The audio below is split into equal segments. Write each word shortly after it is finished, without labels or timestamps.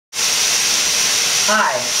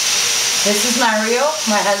Hi, this is Mario,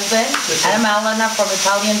 my husband, and I'm Alana from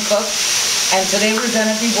Italian Cook. And today we're going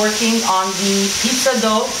to be working on the pizza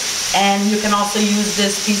dough. And you can also use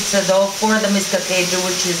this pizza dough for the miscateggio,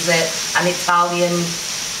 which is an Italian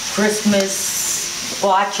Christmas.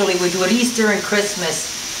 Well, actually, we do it Easter and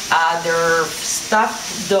Christmas. They're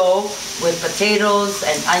stuffed dough with potatoes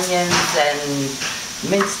and onions and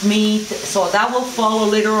minced meat. So that will follow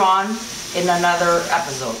later on in another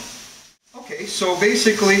episode. Okay, so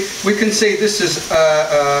basically we can say this is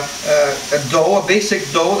a dough, a basic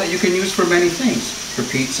dough that you can use for many things. For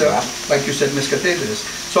pizza, like you said, miscateggio.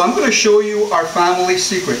 So I'm going to show you our family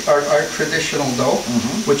secret, our traditional dough,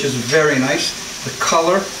 which is very nice. The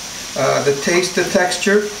color, the taste, the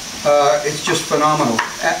texture, it's just phenomenal,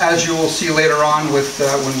 as you will see later on with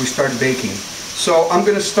when we start baking. So I'm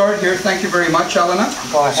going to start here. Thank you very much, Alana.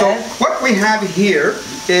 Go ahead. So what we have here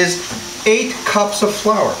is 8 cups of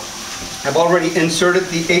flour. I've already inserted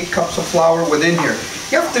the 8 cups of flour within here.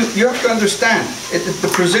 You have to understand the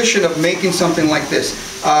precision of making something like this.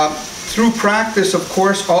 Through practice, of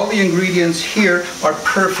course, all the ingredients here are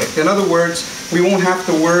perfect. In other words, we won't have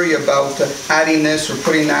to worry about adding this or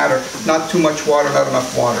putting that, or not too much water, not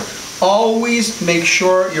enough water. Always make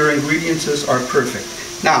sure your ingredients are perfect.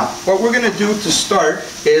 Now, what we're going to do to start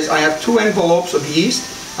is I have 2 envelopes of yeast.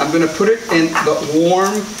 I'm going to put it in the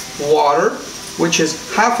warm water, which is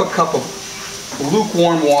half a cup of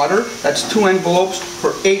lukewarm water. That's 2 envelopes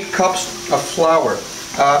for 8 cups of flour.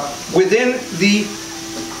 Within the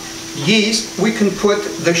yeast, we can put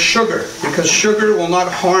the sugar, because sugar will not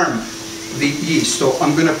harm the yeast. So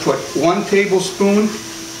I'm going to put 1 tablespoon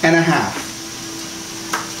and a half.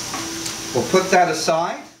 We'll put that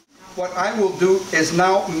aside. What I will do is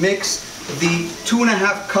now mix the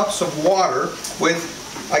 2.5 cups of water with,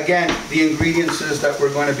 again, the ingredients that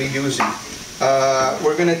we're going to be using.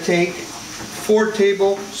 We're going to take 4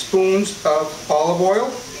 tablespoons of olive oil.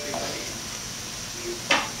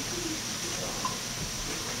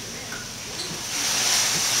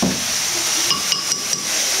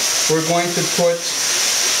 We're going to put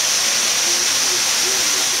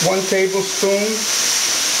 1 tablespoon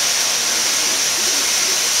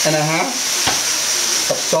and a half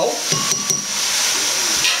of salt.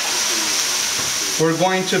 We're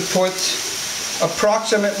going to put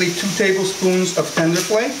approximately 2 tablespoons of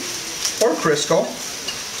tenderflake or Crisco.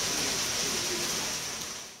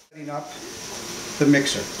 Setting up the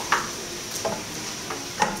mixer.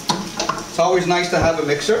 It's always nice to have a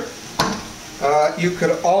mixer. You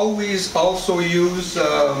could always also use, here,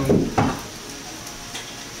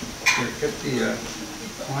 get the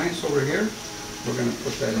appliance over here. We're going to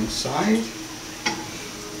put that inside.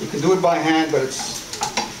 You can do it by hand, but it's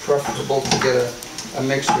preferable to get a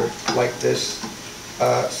mixer like this.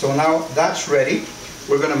 So now that's ready.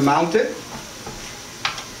 We're going to mount it.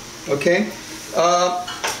 Okay.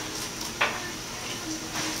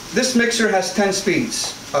 This mixer has 10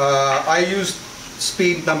 speeds. I used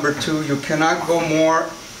speed number 2. You cannot go more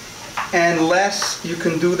and less. You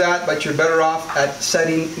can do that, but you're better off at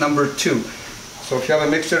setting number 2. So if you have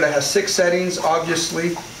a mixer that has 6 settings,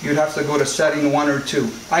 obviously you'd have to go to setting 1 or 2.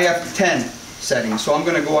 I have 10 settings, so I'm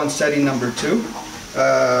going to go on setting number 2.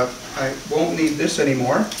 I won't need this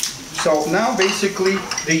anymore. So now basically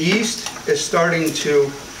the yeast is starting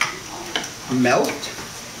to melt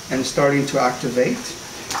and starting to activate.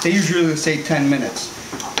 They usually say 10 minutes,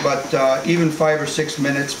 but even 5 or 6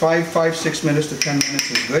 minutes, 6 minutes to 10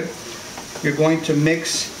 minutes is good. You're going to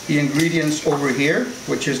mix the ingredients over here,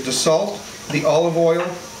 which is the salt, the olive oil,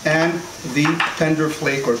 and the tender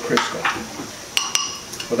flake or Crisco.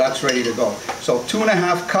 So that's ready to go. So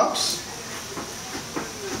 2.5 cups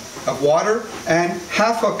of water and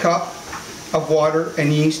half a cup of water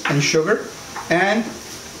and yeast and sugar. And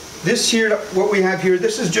this here, what we have here,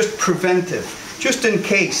 this is just preventive. Just in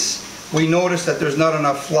case we notice that there's not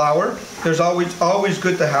enough flour, there's always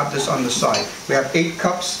good to have this on the side. We have 8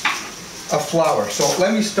 cups of flour. So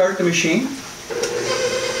let me start the machine.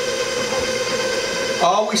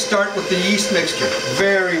 Always start with the yeast mixture,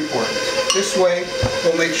 very important. This way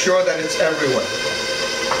we'll make sure that it's everywhere.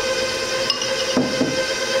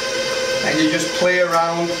 And you just play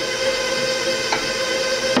around.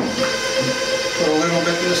 Put a little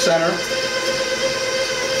bit in the center, a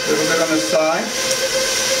little bit on the side.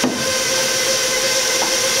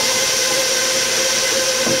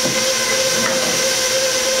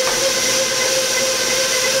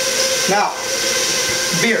 Now,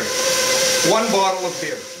 beer. 1 bottle of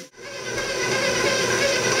beer.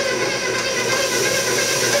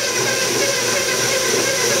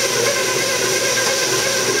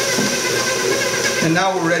 And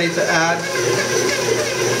now we're ready to add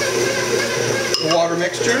water.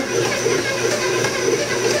 mixture.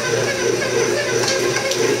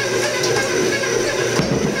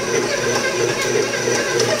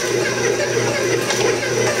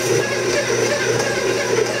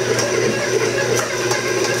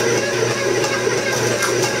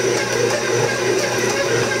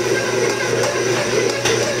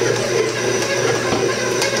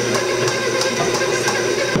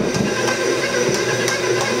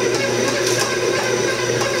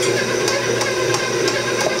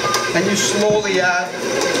 And you slowly add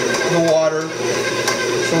the water,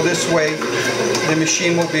 so this way the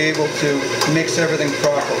machine will be able to mix everything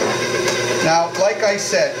properly. Now, like I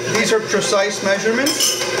said, these are precise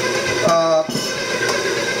measurements.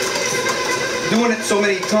 Doing it so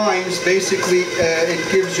many times, basically,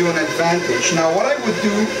 it gives you an advantage. Now, what I would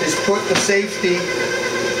do is put the safety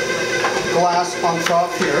glass on top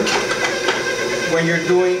here when you're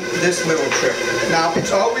doing this little trick. Now,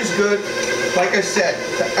 it's always good, like I said,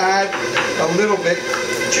 to add a little bit,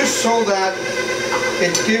 just so that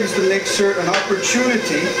it gives the mixer an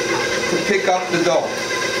opportunity to pick up the dough.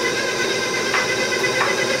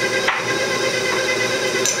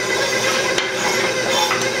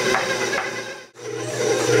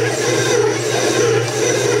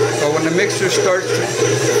 So when the mixer starts to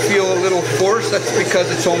feel a little force, that's because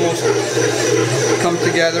it's almost come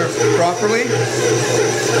together properly.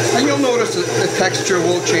 And you'll notice that the texture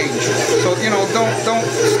will change. So, you know, don't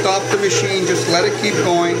stop the machine, just let it keep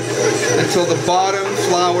going until the bottom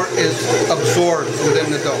flour is absorbed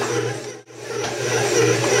within the dough.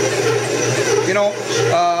 You know,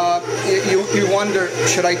 you wonder,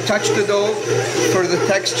 should I touch the dough for the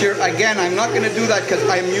texture? Again, I'm not going to do that because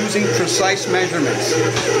I'm using precise measurements.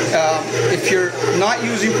 If you're not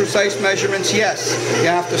using precise measurements, yes, you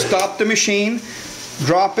have to stop the machine,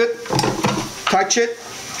 drop it, touch it,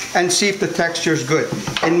 and see if the texture is good.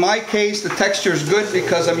 In my case, the texture is good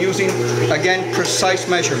because I'm using, again, precise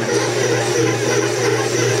measurements.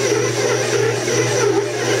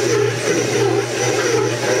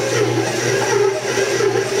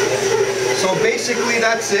 So basically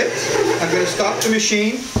that's it. I'm going to stop the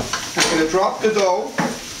machine. I'm going to drop the dough.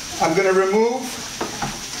 I'm going to remove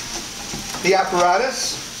the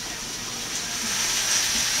apparatus.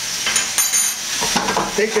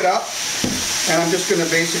 Take it up. And I'm just going to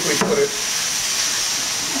basically put it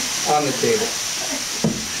on the table.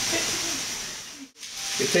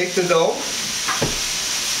 You take the dough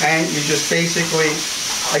and you just basically,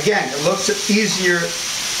 again, it looks easier.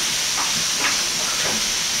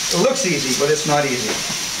 It looks easy, but it's not easy.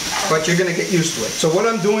 But you're going to get used to it. So what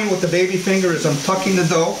I'm doing with the baby finger is I'm tucking the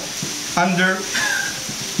dough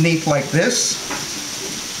underneath like this.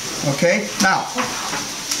 Okay? Now,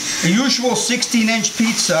 the usual 16-inch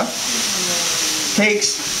pizza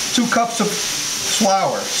takes 2 cups of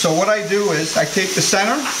flour. So what I do is I take the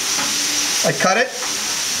center, I cut it,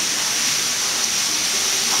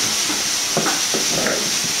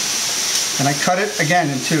 and I cut it again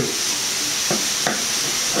in 2.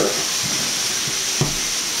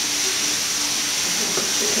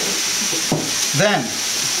 Then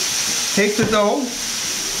take the dough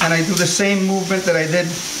and I do the same movement that I did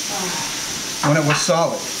when it was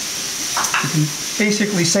solid. You can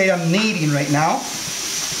basically say I'm kneading right now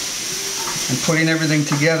and putting everything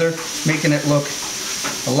together, making it look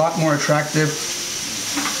a lot more attractive.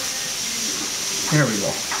 There we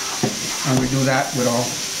go. And we do that with all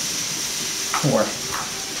 4.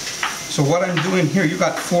 So what I'm doing here, you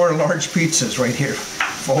got 4 large pizzas right here,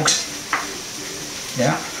 folks.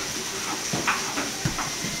 Yeah.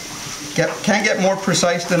 Can't get more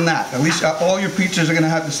precise than that. At least all your pizzas are going to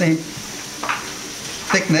have the same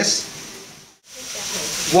thickness.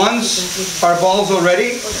 Once our balls are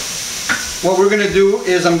ready, what we're going to do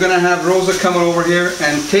is I'm going to have Rosa come over here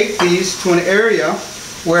and take these to an area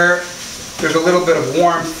where there's a little bit of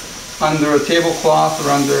warmth under a tablecloth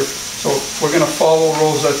or under, so we're going to follow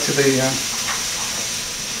Rosa to the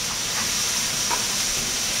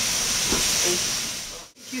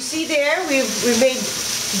You see there, we made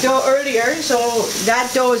dough earlier, so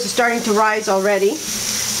that dough is starting to rise already.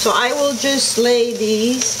 So I will just lay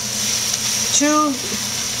these 2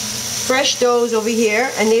 fresh doughs over here,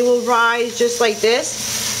 and they will rise just like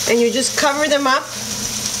this. And you just cover them up,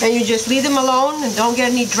 and you just leave them alone, and don't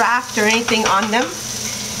get any draft or anything on them,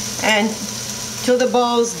 and till the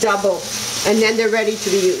balls double, and then they're ready to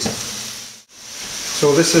be used.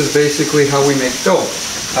 So this is basically how we make dough.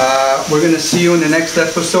 We're going to see you in the next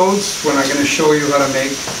episodes when I'm going to show you how to make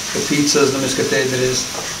the pizzas, the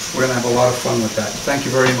miscatedres. We're going to have a lot of fun with that. Thank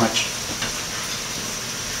you very much.